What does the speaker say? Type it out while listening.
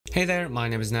Hey there, my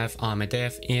name is Nev, I'm a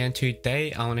dev, and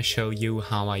today I want to show you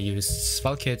how I use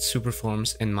SvelteKit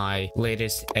Superforms in my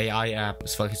latest AI app.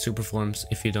 SvelteKit Superforms,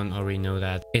 if you don't already know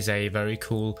that, is a very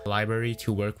cool library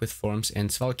to work with forms in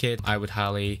SvelteKit. I would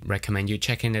highly recommend you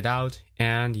checking it out.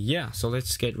 And yeah, so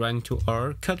let's get right into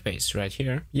our code base right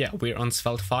here. Yeah, we're on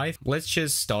Svelte 5. Let's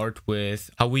just start with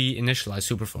how we initialize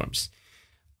Superforms.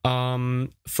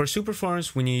 For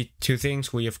Superforms, we need two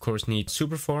things. We of course need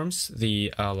Superforms,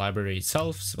 the library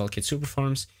itself, SvelteKit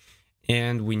Superforms,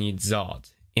 and we need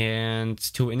Zod. And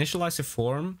to initialize a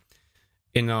form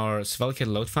in our SvelteKit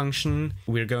load function,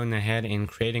 we're going ahead and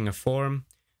creating a form,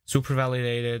 super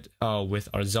validated with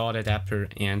our Zod adapter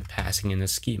and passing in a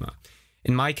schema.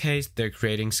 In my case, the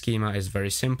creating schema is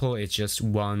very simple. It's just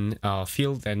one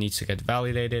field that needs to get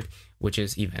validated, which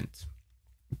is event.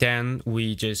 Then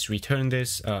we just return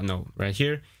this, right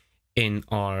here in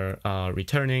our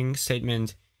returning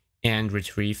statement and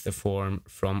retrieve the form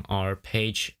from our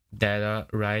page data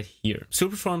right here.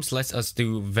 Superforms lets us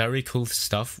do very cool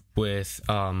stuff with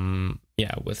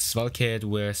SvelteKit,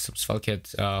 with some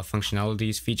SvelteKit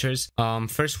functionalities, features.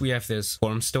 First, we have this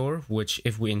form store, which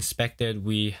if we inspect it,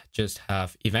 we just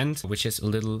have event, which is a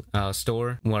little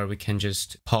store where we can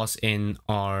just pass in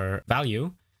our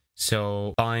value.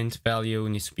 So bind value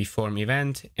needs to be form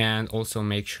event, and also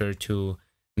make sure to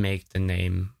make the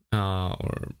name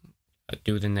or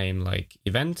do the name like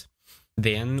event.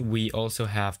 Then we also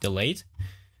have delayed,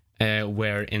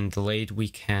 where in delayed we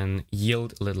can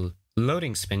yield a little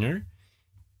loading spinner.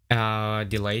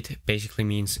 Delayed basically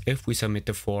means if we submit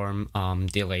the form,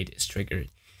 delayed is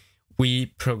triggered. We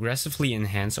progressively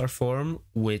enhance our form,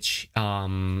 which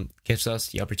gives us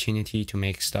the opportunity to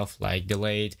make stuff like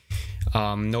delayed,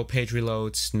 no page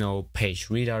reloads, no page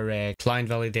redirect, client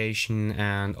validation,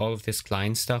 and all of this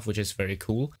client stuff, which is very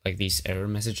cool, like these error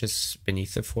messages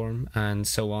beneath the form and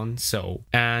so on.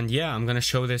 And yeah, I'm gonna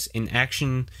show this in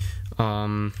action.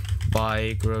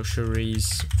 Buy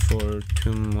groceries for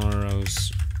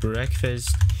tomorrow's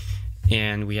breakfast.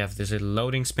 And we have this little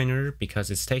loading spinner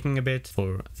because it's taking a bit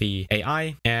for the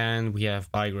AI. And we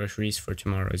have buy groceries for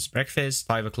tomorrow's breakfast,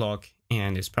 5 o'clock,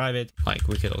 and it's private. Like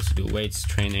we could also do weights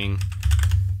training.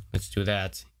 Let's do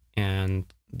that. And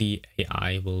the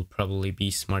AI will probably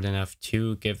be smart enough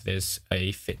to give this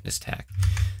a fitness tag.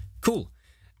 Cool.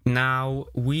 Now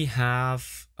we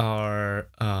have our,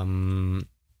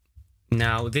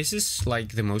 now this is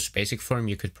like the most basic form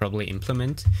you could probably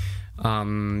implement.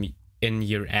 In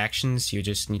your actions, you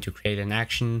just need to create an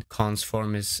action. Cons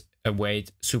form is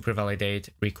await, super validate,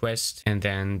 request, and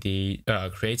then the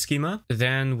create schema.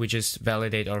 Then we just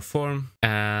validate our form,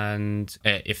 and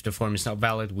if the form is not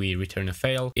valid, we return a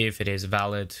fail. If it is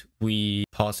valid, we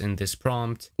pass in this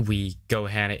prompt. We go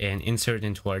ahead and insert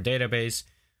into our database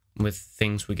with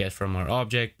things we get from our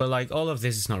object. But like all of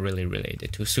this is not really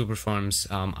related to Superforms.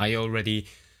 I already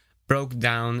broke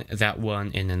down that one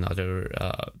in another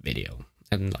video,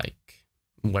 and like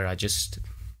where I just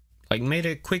like made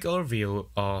a quick overview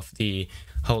of the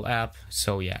whole app.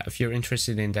 So yeah, if you're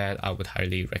interested in that, I would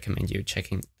highly recommend you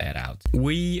checking that out.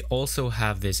 We also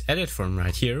have this edit form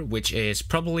right here, which is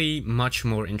probably much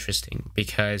more interesting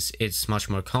because it's much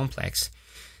more complex.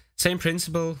 Same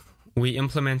principle, we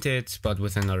implement it, but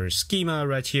with another schema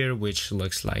right here, which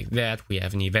looks like that. We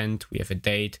have an event, we have a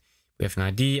date, we have an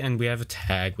ID, and we have a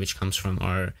tag, which comes from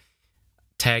our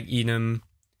tag enum,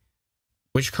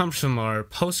 which comes from our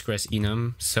Postgres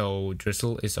enum. So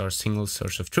drizzle is our single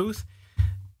source of truth.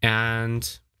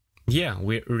 And yeah,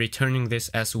 we're returning this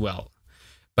as well.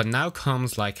 But now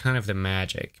comes like kind of the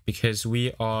magic, because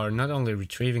we are not only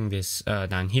retrieving this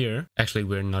down here, actually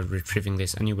we're not retrieving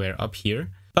this anywhere up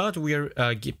here, but we're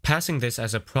passing this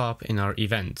as a prop in our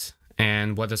event.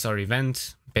 And what is our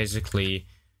event? Basically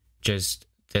just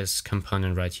this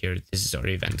component right here. This is our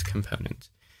event component.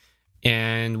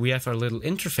 And we have our little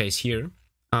interface here,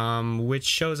 which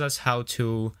shows us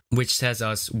which says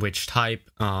us which type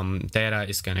data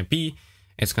is going to be.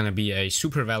 It's going to be a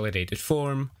super validated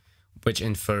form, which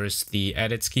infers the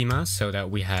edit schema so that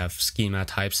we have schema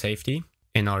type safety.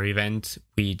 In our event,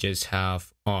 we just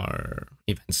have our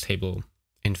events table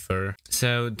infer.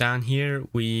 So down here,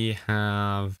 we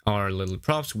have our little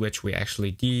props, which we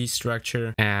actually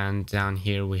destructure. And down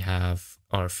here, we have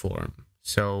our form.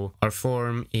 So our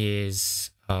form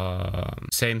is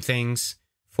same things.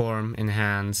 Form,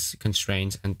 enhance,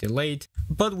 constraints, and delayed.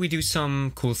 But we do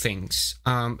some cool things.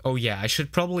 Oh yeah, I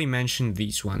should probably mention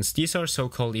these ones. These are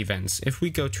so-called events. If we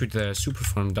go to the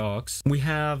Superform docs, we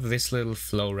have this little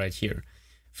flow right here.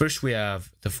 First, we have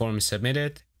the form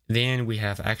submitted. Then we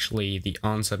have actually the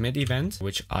onSubmit event,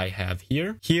 which I have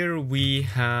here. Here we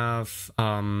have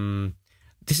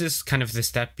this is kind of the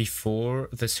step before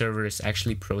the server is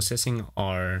actually processing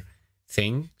our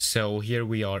thing. So here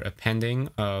we are appending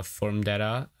form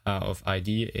data of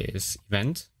ID is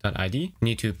event.id.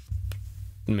 Need to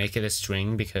make it a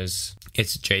string because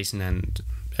it's JSON and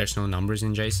there's no numbers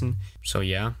in JSON. So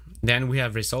yeah, then we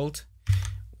have result,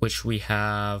 which we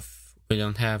don't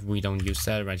use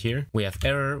that right here. We have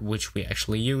error, which we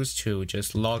actually use to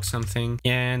just log something,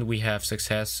 and we have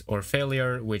success or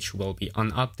failure, which will be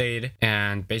unupdated.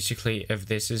 And basically, if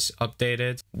this is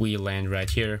updated, we land right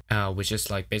here, which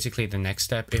is like basically the next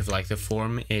step. If like the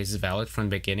form is valid from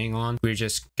the beginning on, we're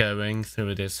just going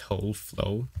through this whole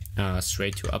flow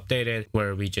straight to updated,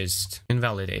 where we just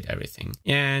invalidate everything.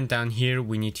 And down here,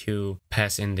 we need to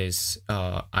pass in this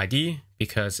ID,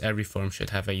 because every form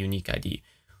should have a unique ID,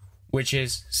 which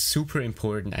is super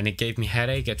important, and it gave me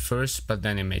headache at first, but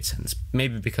then it made sense.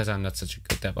 Maybe because I'm not such a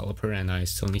good developer and I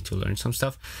still need to learn some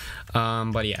stuff.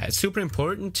 But yeah, it's super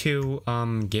important to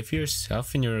give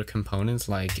yourself and your components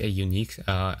like a unique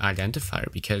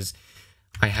identifier, because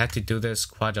I had to do this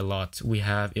quite a lot. We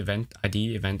have event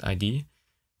ID,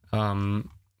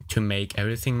 to make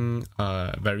everything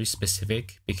very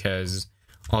specific, because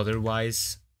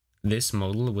otherwise this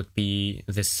model would be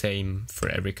the same for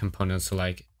every component. So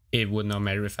like, it would not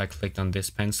matter if I clicked on this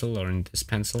pencil or in this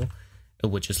pencil, it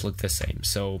would just look the same.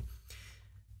 So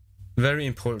very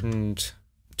important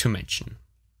to mention.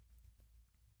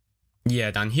 Yeah,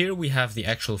 down here we have the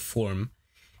actual form,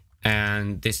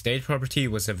 and this date property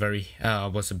was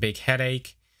a big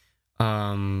headache,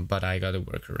 but I got a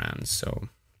workaround, so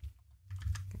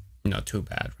not too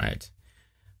bad, right?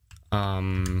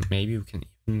 Maybe we can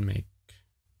even make,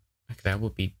 like, that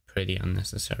would be pretty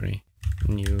unnecessary.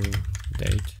 New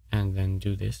date, and then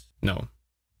do this. No,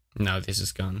 now this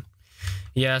is gone.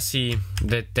 Yeah, see,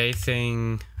 the date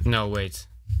thing, no, wait.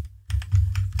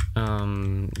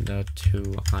 The to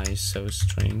ISO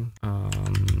string.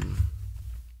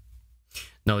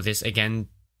 No, this again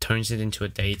turns it into a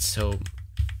date, so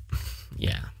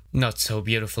yeah, not so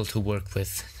beautiful to work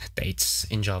with dates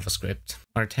in JavaScript.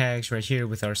 Our tags right here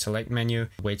with our select menu,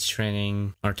 weights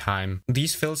training, our time.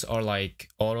 These fields are like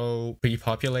auto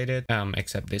pre-populated,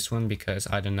 except this one, because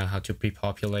I don't know how to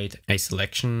pre-populate a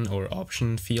selection or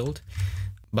option field,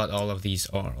 but all of these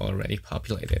are already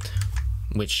populated,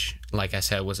 which, like I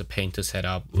said, was a pain to set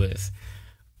up with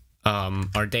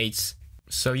our dates.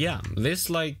 So yeah, this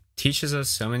like teaches us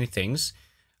so many things,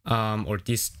 or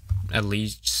this at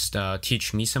least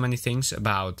teach me so many things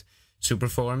about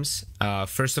Superforms.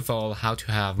 First of all, how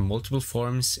to have multiple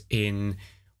forms in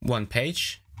one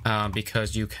page,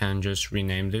 because you can just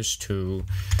rename this to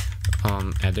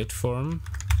edit form.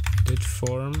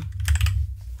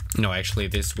 No, actually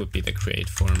this would be the create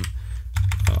form.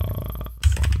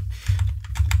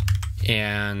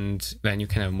 And then you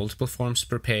can have multiple forms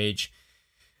per page.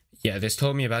 Yeah, this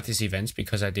told me about these events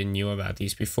because I didn't know about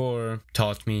these before.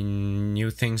 Taught me new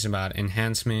things about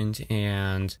enhancement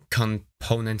and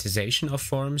componentization of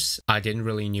forms. I didn't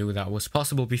really knew that was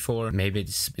possible before. Maybe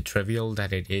it's a bit trivial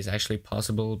that it is actually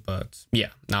possible, but yeah,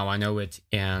 now I know it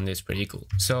and it's pretty cool.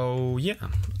 So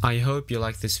yeah, I hope you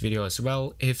liked this video as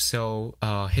well. If so,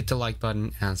 hit the like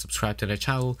button and subscribe to the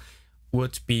channel.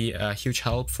 Would be a huge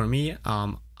help for me.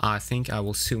 I think I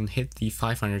will soon hit the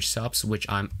 500 subs, which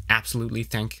I'm absolutely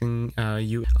thanking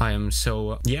you. I am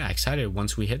so, yeah, excited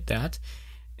once we hit that.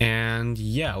 And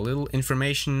yeah, a little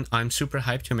information, I'm super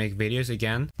hyped to make videos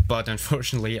again, but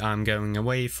unfortunately I'm going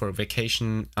away for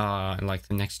vacation in like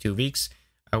the next 2 weeks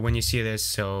when you see this,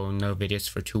 so no videos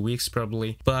for 2 weeks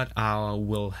probably, but I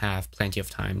will have plenty of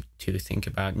time to think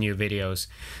about new videos,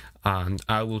 and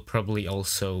I will probably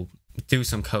also do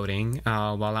some coding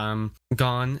while I'm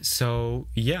gone. So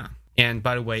yeah, and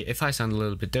by the way, if I sound a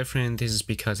little bit different, this is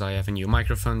because I have a new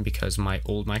microphone, because my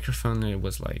old microphone, it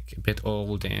was like a bit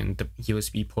old and the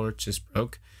USB port just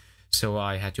broke, so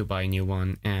I had to buy a new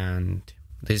one, and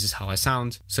this is how I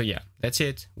sound. So yeah, that's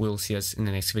it. We'll see us in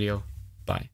the next video. Bye.